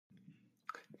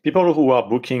people who are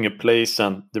booking a place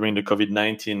during the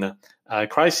COVID-19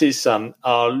 crisis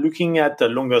are looking at a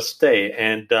longer stay.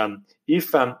 And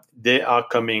if they are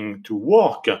coming to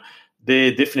work,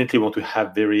 they definitely want to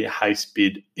have very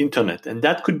high-speed internet. And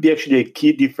that could be actually a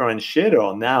key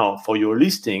differentiator now for your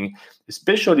listing,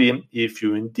 especially if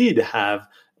you indeed have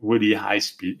really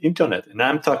high-speed internet. And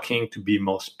I'm talking, to be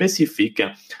more specific,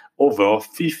 over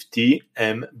 50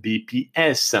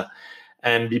 Mbps.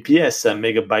 Mbps,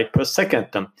 megabyte per second.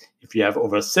 If you have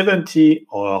over 70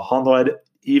 or 100,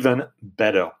 even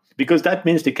better, because that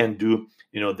means they can do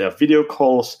their video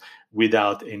calls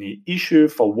without any issue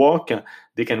for work.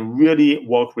 They can really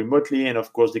work remotely, and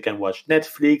of course they can watch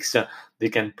Netflix, they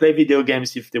can play video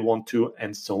games if they want to,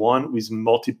 and so on, with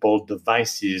multiple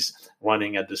devices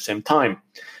running at the same time.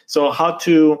 So how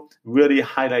to really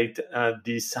highlight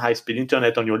this high-speed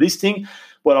internet on your listing?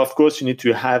 Well, of course, you need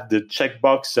to have the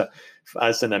checkbox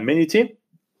as an amenity,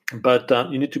 but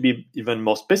you need to be even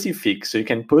more specific. So you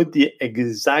can put the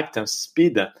exact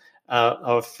speed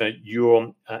of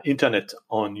your internet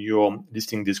on your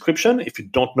listing description. If you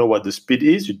don't know what the speed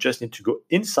is, you just need to go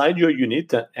inside your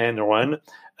unit and run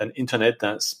an internet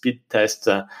speed test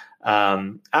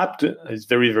app. It's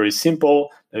very, very simple,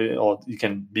 or you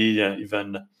can be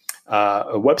even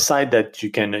a website that you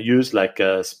can use, like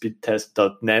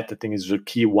speedtest.net, I think is the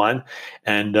key one,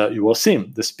 and you will see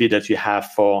the speed that you have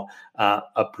for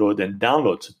upload and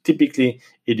download. So typically,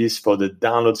 it is for the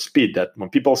download speed that when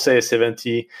people say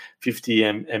 70, 50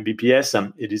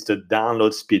 Mbps, it is the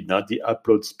download speed, not the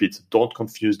upload speed. So don't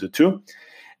confuse the two.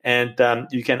 And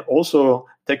you can also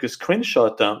take a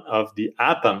screenshot of the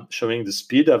app showing the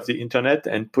speed of the internet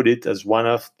and put it as one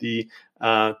of the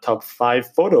top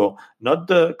 5 photo, not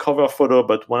the cover photo,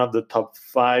 but one of the top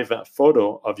 5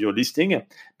 photo of your listing,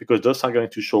 because those are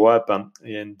going to show up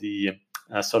in the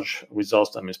search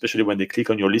results. Especially when they click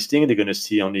on your listing, they're going to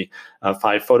see only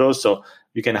 5 photos. So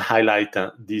you can highlight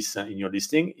this in your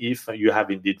listing if you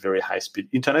have indeed very high speed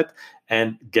internet,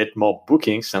 and get more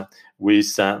bookings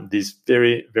with this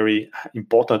very, very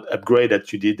important upgrade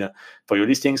that you did for your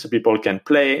listing, so people can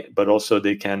play, but also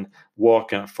they can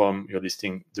work from your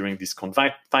listing during this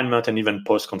confinement and even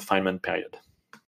post-confinement period.